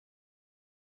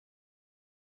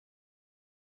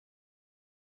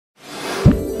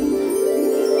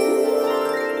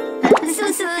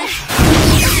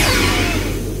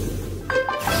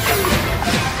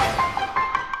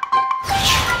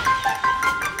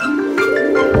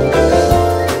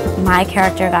my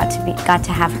character got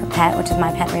to have her pet, which is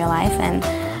my pet in real life, and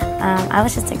I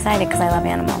was just excited because I love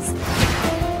animals.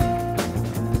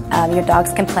 Your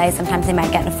dogs can play. Sometimes they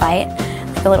might get in a fight,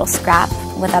 like a little scrap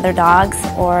with other dogs,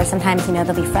 or sometimes, you know,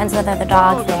 they'll be friends with other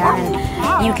dogs there,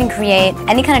 and you can create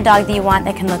any kind of dog that you want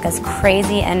that can look as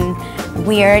crazy and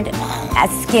weird, as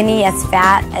skinny, as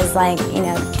fat, as, like, you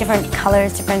know, different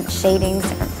colors, different shadings,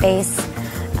 different face,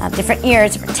 different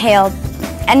ears, different tail,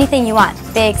 anything you want,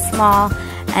 big, small,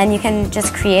 and you can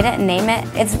just create it and name it.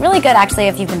 It's really good actually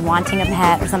if you've been wanting a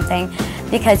pet or something,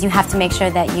 because you have to make sure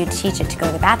that you teach it to go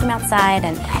to the bathroom outside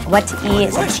and what to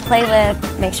eat, what to play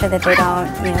with, make sure that they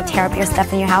don't, you know, tear up your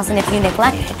stuff in your house. And if you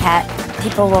neglect the pet,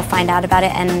 people will find out about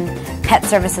it, and pet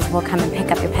services will come and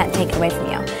pick up your pet and take it away from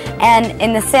you. And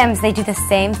in The Sims, they do the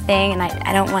same thing, and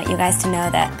I don't want you guys to know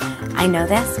that I know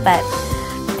this, but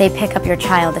they pick up your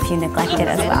child if you neglect it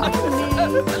as well.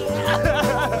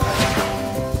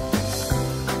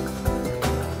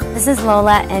 This is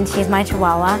Lola, and she's my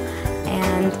Chihuahua,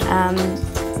 and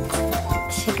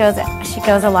she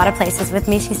goes a lot of places with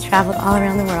me. She's traveled all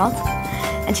around the world,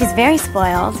 and she's very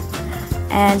spoiled,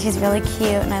 and she's really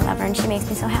cute, and I love her, and she makes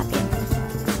me so happy.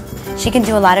 She can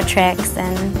do a lot of tricks,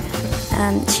 and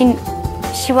she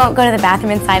won't go to the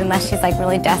bathroom inside unless she's like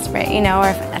really desperate, you know, or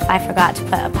if I forgot to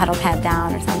put a puddle pad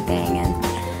down or something, and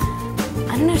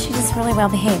I don't know, she's just really well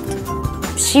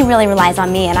behaved. She really relies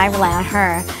on me, and I rely on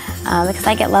her. Because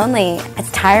I get lonely. It's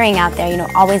tiring out there, you know,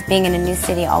 always being in a new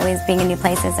city, always being in new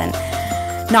places, and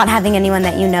not having anyone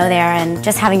that you know there, and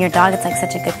just having your dog, it's like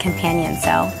such a good companion.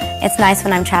 So it's nice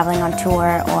when I'm traveling on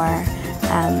tour or,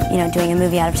 you know, doing a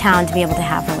movie out of town to be able to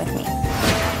have her with me.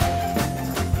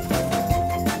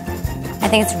 I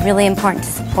think it's really important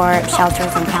to support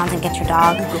shelters and towns and get your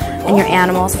dog and your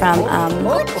animals from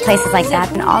places like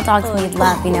that. And all dogs need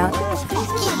love, you know.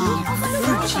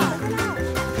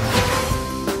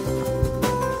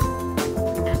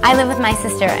 I live with my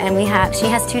sister, and she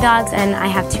has 2 dogs, and I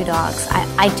have 2 dogs.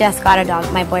 I just got a dog.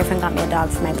 My boyfriend got me a dog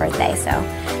for my birthday, so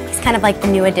he's kind of like the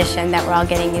new addition that we're all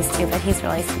getting used to, but he's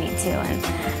really sweet too,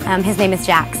 and his name is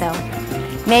Jack, so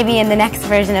maybe in the next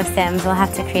version of Sims we'll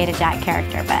have to create a Jack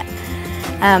character. But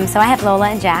so I have Lola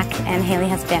and Jack, and Haley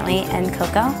has Bentley and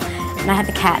Coco, and I have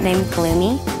a cat named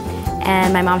Gloomy,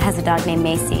 and my mom has a dog named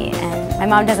Macy, and my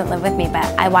mom doesn't live with me, but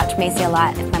I watch Macy a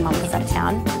lot if my mom goes out of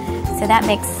town, so that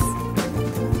makes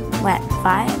what,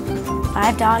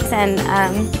 5 dogs, and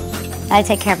I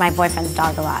take care of my boyfriend's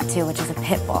dog a lot too, which is a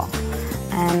pit bull,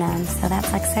 and so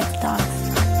that's like 6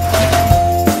 dogs.